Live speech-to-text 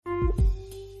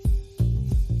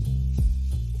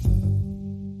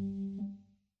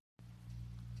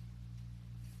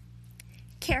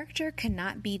Character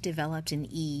cannot be developed in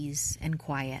ease and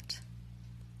quiet.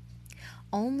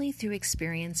 Only through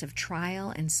experience of trial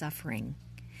and suffering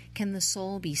can the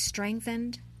soul be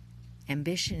strengthened,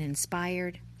 ambition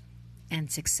inspired, and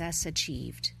success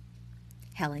achieved.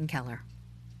 Helen Keller.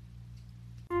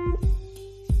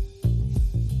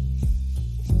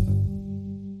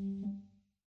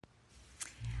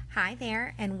 Hi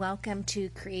there, and welcome to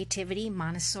Creativity,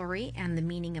 Montessori, and the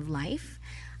Meaning of Life.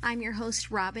 I'm your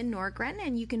host, Robin Norgren,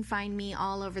 and you can find me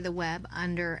all over the web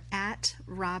under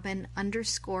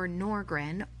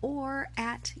 @Robin_Norgren or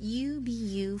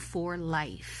 @UBU for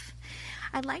Life.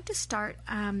 I'd like to start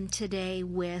today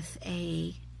with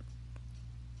a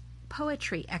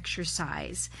poetry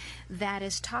exercise that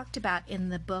is talked about in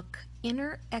the book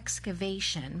Inner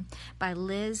Excavation by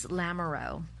Liz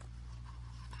Lamoureux.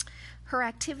 Her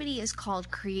activity is called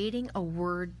Creating a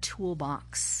Word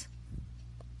Toolbox.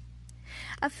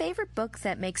 A favorite book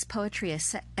that makes poetry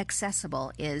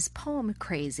accessible is Poem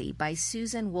Crazy by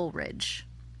Susan Woolridge.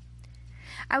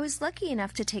 I was lucky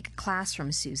enough to take a class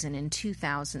from Susan in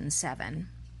 2007.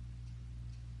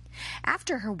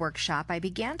 After her workshop, I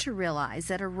began to realize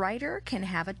that a writer can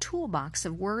have a toolbox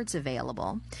of words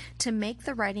available to make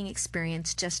the writing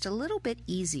experience just a little bit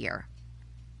easier.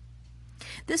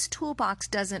 This toolbox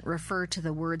doesn't refer to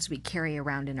the words we carry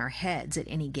around in our heads at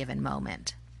any given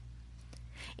moment.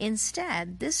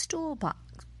 Instead, this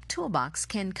toolbox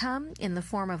can come in the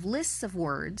form of lists of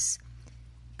words,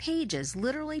 pages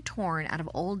literally torn out of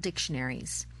old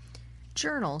dictionaries,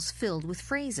 journals filled with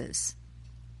phrases.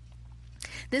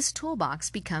 This toolbox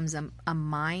becomes a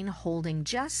mine holding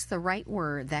just the right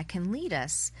word that can lead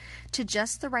us to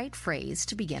just the right phrase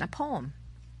to begin a poem.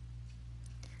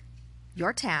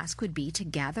 Your task would be to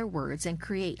gather words and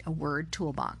create a word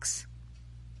toolbox.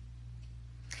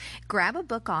 Grab a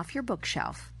book off your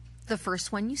bookshelf. The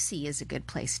first one you see is a good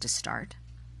place to start.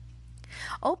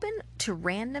 Open to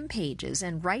random pages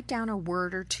and write down a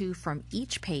word or two from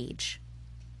each page.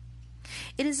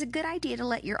 It is a good idea to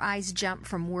let your eyes jump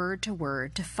from word to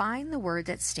word to find the word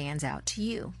that stands out to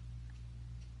you.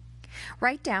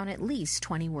 Write down at least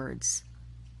 20 words.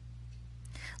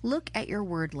 Look at your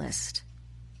word list.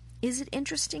 Is it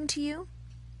interesting to you?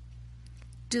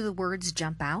 Do the words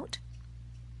jump out?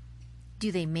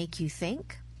 Do they make you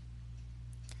think?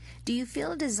 Do you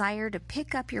feel a desire to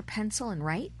pick up your pencil and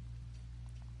write?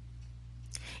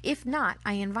 If not,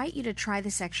 I invite you to try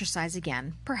this exercise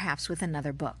again, perhaps with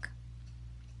another book.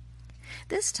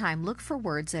 This time, look for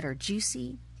words that are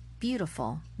juicy,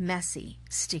 beautiful, messy,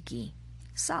 sticky,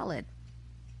 solid.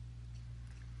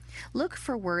 Look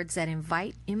for words that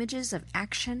invite images of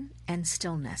action and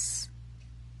stillness.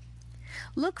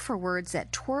 Look for words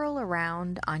that twirl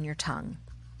around on your tongue.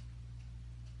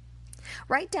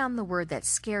 Write down the word that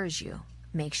scares you,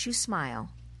 makes you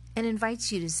smile, and invites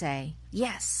you to say,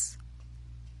 yes.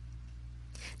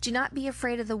 Do not be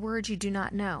afraid of the word you do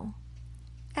not know.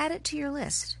 Add it to your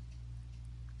list.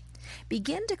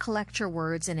 Begin to collect your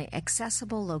words in an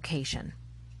accessible location.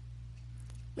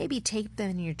 Maybe tape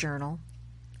them in your journal,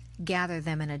 gather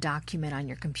them in a document on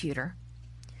your computer,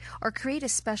 or create a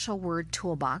special word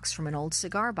toolbox from an old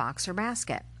cigar box or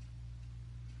basket.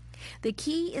 The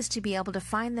key is to be able to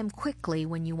find them quickly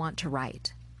when you want to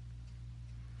write.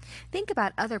 Think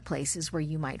about other places where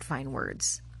you might find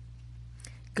words.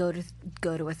 Go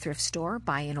to a thrift store,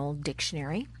 buy an old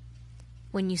dictionary.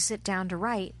 When you sit down to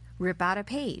write, rip out a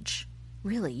page.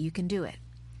 Really, you can do it.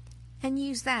 And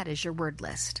use that as your word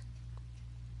list.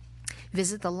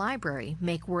 Visit the library,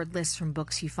 make word lists from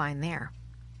books you find there.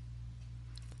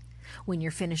 When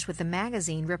you're finished with the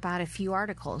magazine, rip out a few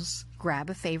articles, grab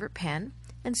a favorite pen,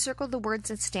 and circle the words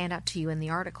that stand out to you in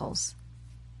the articles.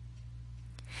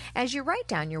 As you write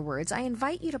down your words, I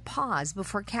invite you to pause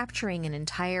before capturing an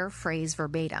entire phrase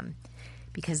verbatim,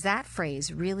 because that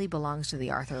phrase really belongs to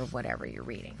the author of whatever you're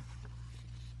reading.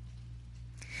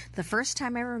 The first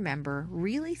time I remember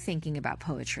really thinking about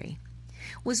poetry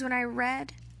was when I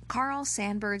read Carl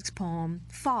Sandburg's poem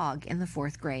Fog in the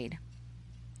 4th grade.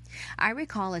 I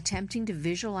recall attempting to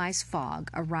visualize fog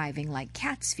arriving like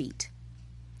cat's feet.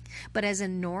 But as a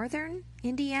northern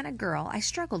Indiana girl, I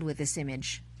struggled with this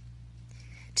image.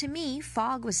 To me,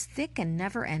 fog was thick and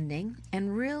never-ending,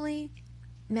 and really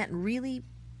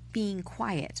being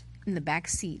quiet in the back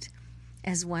seat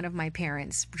as one of my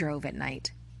parents drove at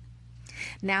night.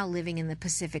 Now living in the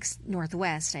Pacific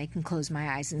Northwest, I can close my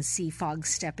eyes and see fog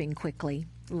stepping quickly,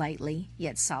 lightly,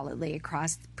 yet solidly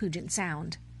across Puget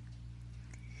Sound.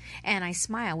 And I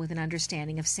smile with an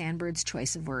understanding of Sandburg's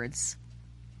choice of words.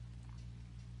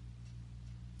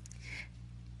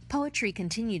 Poetry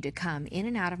continued to come in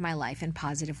and out of my life in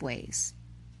positive ways.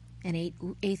 an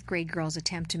eighth grade girl's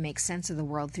attempt to make sense of the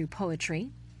world through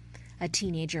poetry, a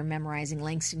teenager memorizing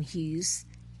Langston Hughes'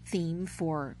 theme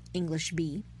for English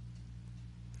B,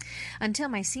 until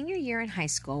my senior year in high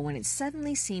school when it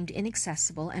suddenly seemed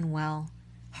inaccessible and, well,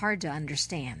 hard to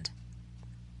understand.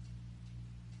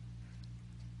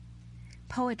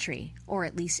 Poetry, or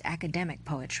at least academic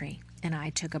poetry, and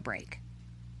I took a break.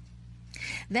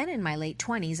 Then in my late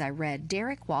 20s, I read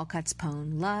Derek Walcott's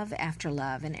poem Love After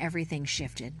Love, and everything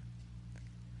shifted.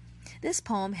 This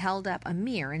poem held up a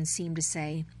mirror and seemed to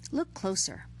say, "Look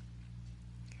closer."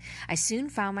 I soon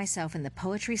found myself in the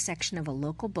poetry section of a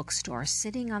local bookstore,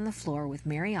 sitting on the floor with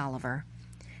Mary Oliver,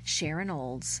 Sharon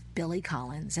Olds, Billy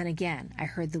Collins, and again I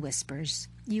heard the whispers,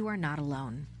 "You are not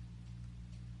alone."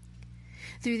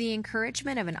 Through the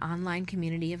encouragement of an online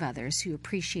community of others who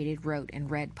appreciated, wrote, and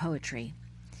read poetry,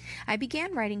 I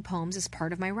began writing poems as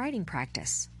part of my writing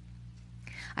practice.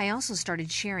 I also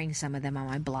started sharing some of them on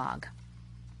my blog.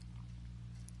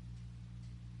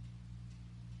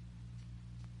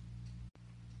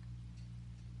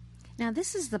 Now,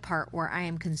 this is the part where I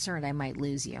am concerned I might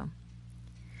lose you.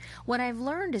 What I've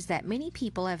learned is that many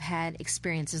people have had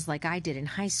experiences like I did in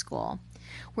high school,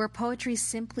 where poetry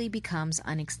simply becomes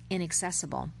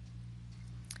inaccessible.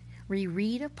 We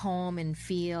read a poem and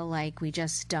feel like we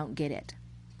just don't get it.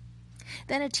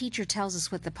 Then a teacher tells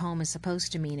us what the poem is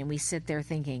supposed to mean, and we sit there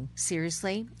thinking,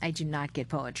 seriously, I do not get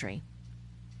poetry.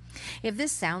 If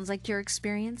this sounds like your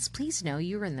experience, please know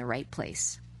you're in the right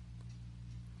place.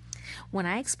 When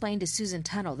I explained to Susan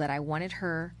Tuttle that I wanted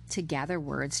her to gather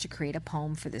words to create a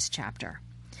poem for this chapter,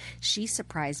 she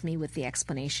surprised me with the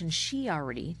explanation she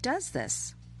already does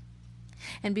this.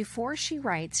 And before she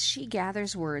writes, she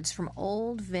gathers words from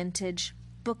old vintage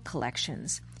book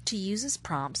collections to use as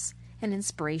prompts and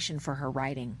inspiration for her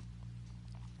writing.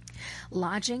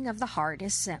 Lodging of the Heart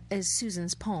is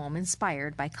Susan's poem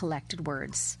inspired by collected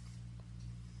words.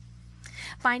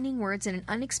 Finding words in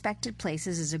unexpected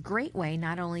places is a great way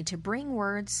not only to bring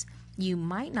words you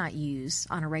might not use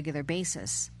on a regular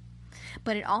basis,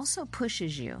 but it also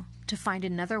pushes you to find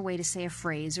another way to say a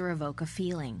phrase or evoke a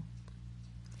feeling.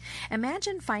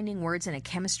 Imagine finding words in a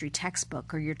chemistry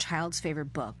textbook or your child's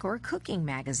favorite book or a cooking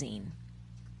magazine.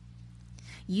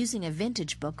 Using a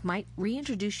vintage book might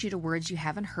reintroduce you to words you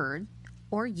haven't heard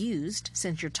or used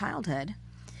since your childhood,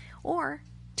 or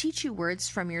teach you words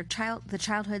from the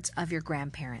childhoods of your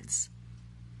grandparents.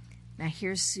 Now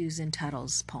here's Susan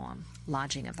Tuttle's poem,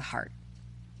 Lodging of the Heart.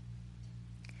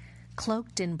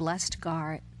 Cloaked in blessed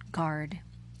guard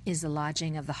is the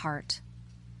lodging of the heart,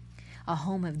 a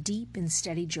home of deep and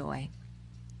steady joy,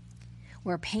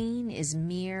 where pain is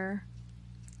mere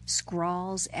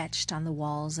scrawls etched on the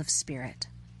walls of spirit,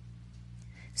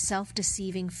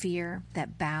 self-deceiving fear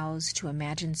that bows to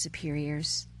imagined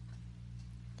superiors.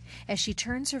 As she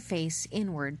turns her face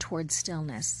inward toward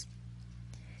stillness,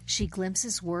 she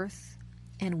glimpses worth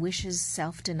and wishes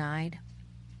self-denied,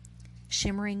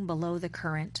 shimmering below the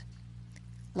current,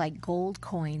 like gold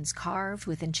coins carved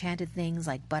with enchanted things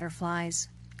like butterflies,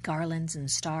 garlands,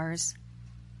 and stars.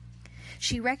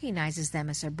 She recognizes them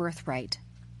as her birthright,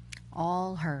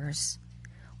 all hers,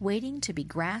 waiting to be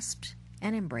grasped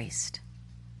and embraced.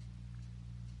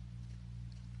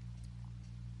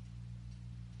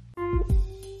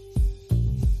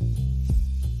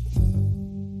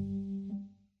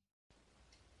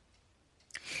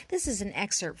 This is an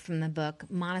excerpt from the book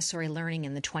Montessori Learning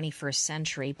in the 21st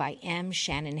Century by M.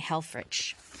 Shannon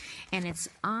Helfrich, and it's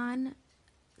on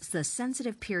the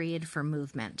sensitive period for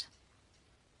movement.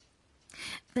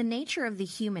 The nature of the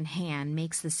human hand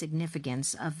makes the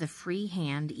significance of the free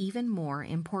hand even more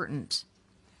important.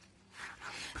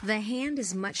 The hand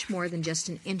is much more than just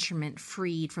an instrument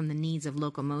freed from the needs of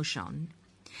locomotion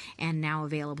and now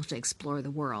available to explore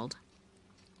the world.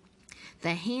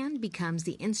 The hand becomes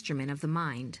the instrument of the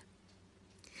mind.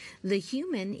 The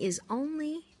human is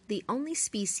the only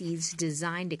species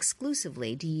designed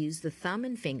exclusively to use the thumb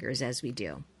and fingers as we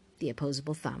do, the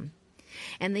opposable thumb.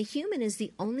 And the human is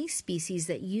the only species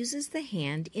that uses the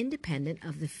hand independent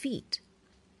of the feet.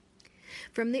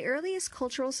 From the earliest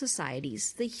cultural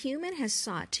societies, the human has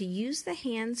sought to use the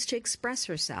hands to express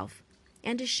herself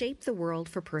and to shape the world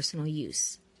for personal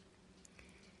use.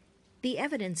 The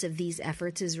evidence of these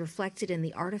efforts is reflected in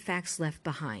the artifacts left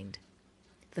behind.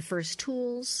 The first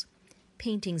tools,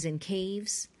 paintings in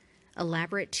caves,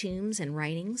 elaborate tombs and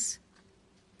writings.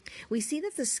 We see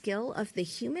that the skill of the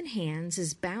human hands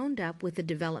is bound up with the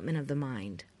development of the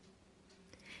mind.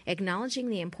 Acknowledging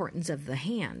the importance of the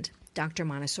hand, Dr.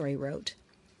 Montessori wrote,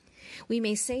 we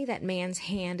may say that man's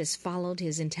hand has followed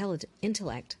his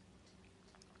intellect,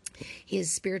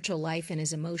 his spiritual life and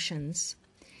his emotions,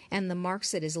 and the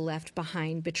marks that is left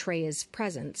behind betray his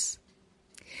presence.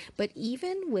 But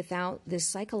even without this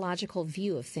psychological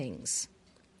view of things,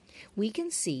 we can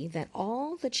see that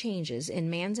all the changes in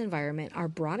man's environment are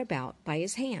brought about by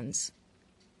his hands.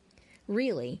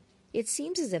 Really, it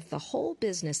seems as if the whole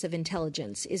business of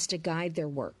intelligence is to guide their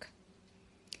work.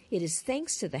 It is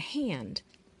thanks to the hand,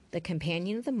 the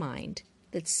companion of the mind,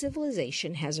 that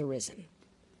civilization has arisen.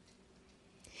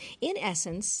 In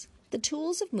essence, the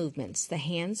tools of movements, the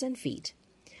hands and feet,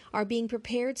 are being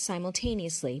prepared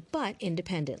simultaneously but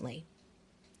independently.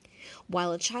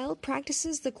 While a child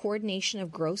practices the coordination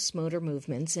of gross motor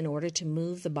movements in order to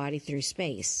move the body through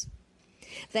space,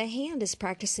 the hand is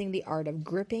practicing the art of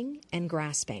gripping and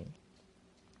grasping.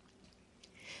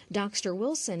 Dr.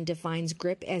 Wilson defines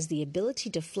grip as the ability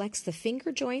to flex the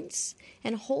finger joints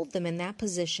and hold them in that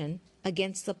position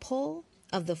against the pull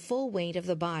of the full weight of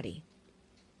the body.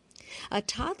 A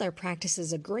toddler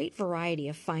practices a great variety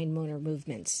of fine motor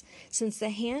movements, since the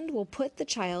hand will put the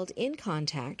child in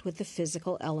contact with the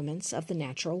physical elements of the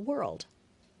natural world.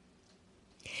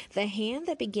 The hand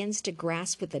that begins to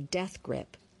grasp with a death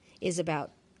grip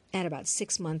at about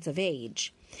 6 months of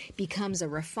age, becomes a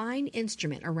refined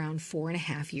instrument around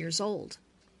 4.5 years old.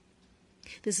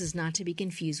 This is not to be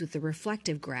confused with the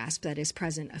reflective grasp that is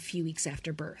present a few weeks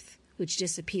after birth, which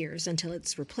disappears until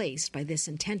it's replaced by this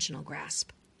intentional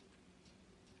grasp.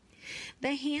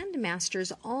 The hand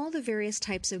masters all the various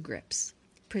types of grips: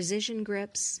 precision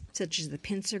grips, such as the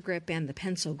pincer grip and the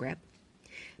pencil grip,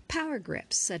 power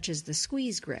grips, such as the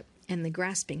squeeze grip and the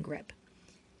grasping grip,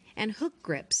 and hook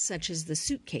grips, such as the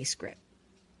suitcase grip.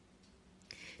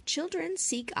 Children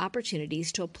seek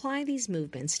opportunities to apply these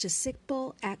movements to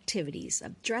simple activities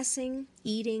of dressing,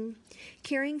 eating,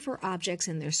 caring for objects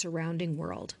in their surrounding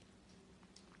world.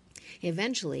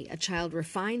 Eventually, a child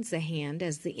refines the hand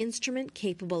as the instrument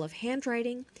capable of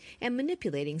handwriting and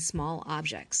manipulating small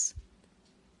objects.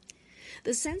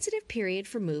 The sensitive period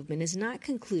for movement is not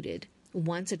concluded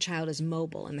once a child is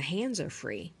mobile and the hands are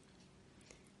free.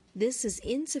 This is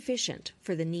insufficient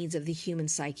for the needs of the human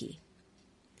psyche.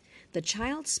 The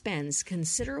child spends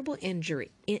considerable energy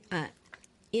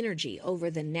over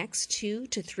the next 2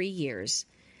 to 3 years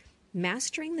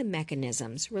mastering the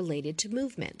mechanisms related to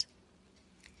movement.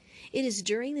 It is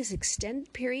during this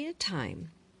extended period of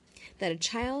time that a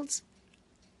child's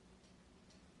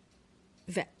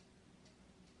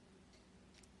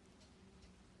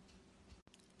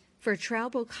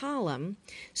vertebral column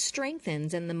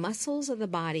strengthens and the muscles of the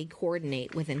body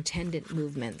coordinate with intended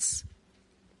movements.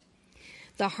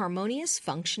 The harmonious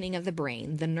functioning of the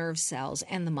brain, the nerve cells,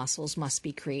 and the muscles must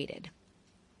be created.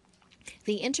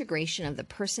 The integration of the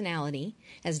personality,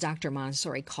 as Dr.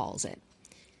 Montessori calls it,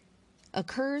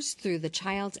 occurs through the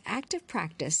child's active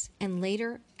practice and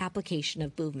later application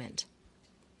of movement.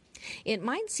 It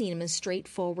might seem a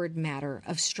straightforward matter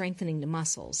of strengthening the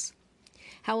muscles.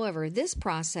 However, this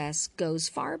process goes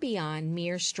far beyond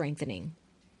mere strengthening.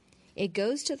 It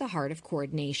goes to the heart of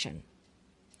coordination.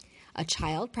 A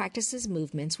child practices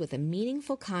movements with a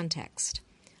meaningful context,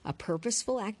 a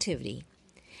purposeful activity,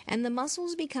 and the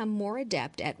muscles become more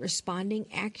adept at responding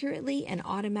accurately and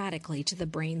automatically to the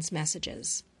brain's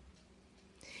messages.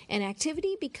 An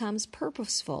activity becomes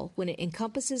purposeful when it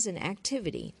encompasses an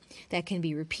activity that can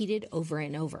be repeated over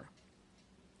and over.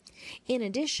 In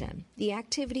addition, the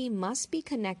activity must be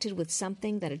connected with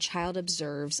something that a child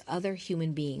observes other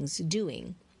human beings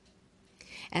doing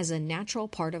as a natural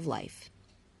part of life.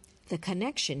 The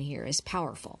connection here is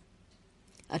powerful.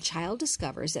 A child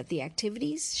discovers that the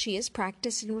activities she has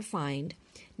practiced and refined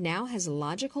now has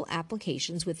logical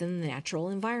applications within the natural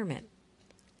environment.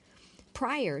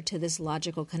 Prior to this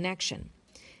logical connection,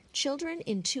 children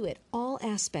intuit all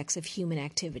aspects of human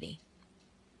activity.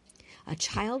 A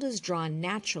child is drawn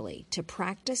naturally to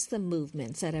practice the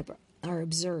movements that are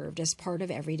observed as part of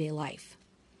everyday life.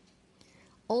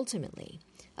 Ultimately,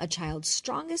 a child's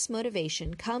strongest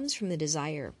motivation comes from the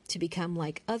desire to become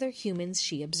like other humans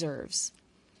she observes.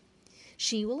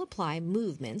 She will apply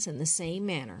movements in the same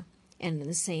manner and in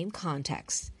the same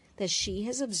context that she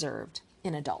has observed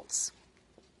in adults.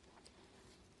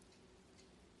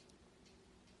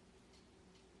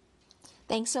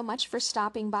 Thanks so much for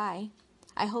stopping by.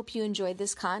 I hope you enjoyed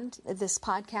this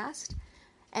podcast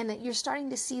and that you're starting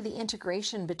to see the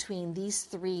integration between these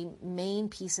 3 main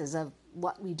pieces of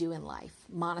what we do in life: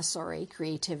 Montessori,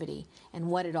 creativity, and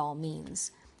what it all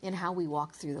means in how we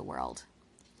walk through the world.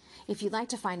 If you'd like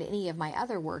to find any of my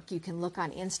other work, you can look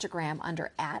on Instagram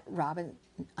under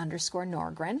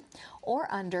 @Robin_Norgren or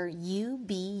under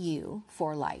UBU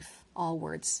for life, all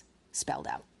words spelled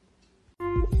out.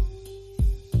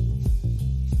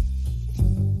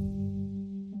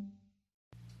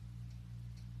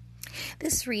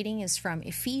 This reading is from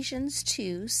Ephesians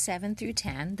 2, 7 through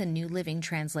 10, the New Living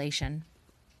Translation.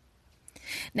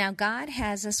 Now God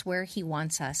has us where He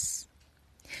wants us,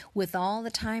 with all the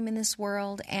time in this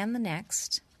world and the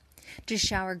next, to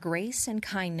shower grace and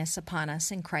kindness upon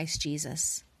us in Christ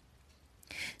Jesus.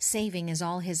 Saving is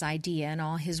all His idea and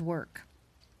all His work.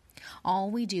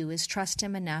 All we do is trust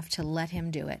Him enough to let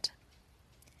Him do it.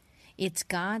 It's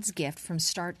God's gift from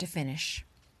start to finish,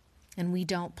 and we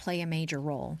don't play a major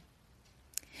role.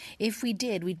 If we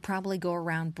did, we'd probably go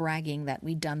around bragging that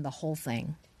we'd done the whole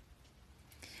thing.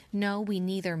 No, we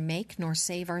neither make nor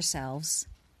save ourselves.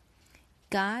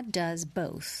 God does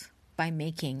both by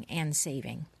making and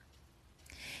saving.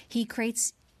 He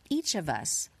creates each of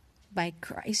us by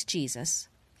Christ Jesus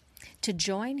to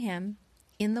join Him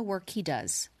in the work He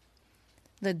does,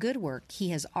 the good work He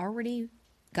has already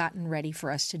gotten ready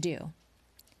for us to do,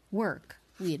 work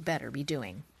we had better be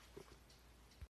doing.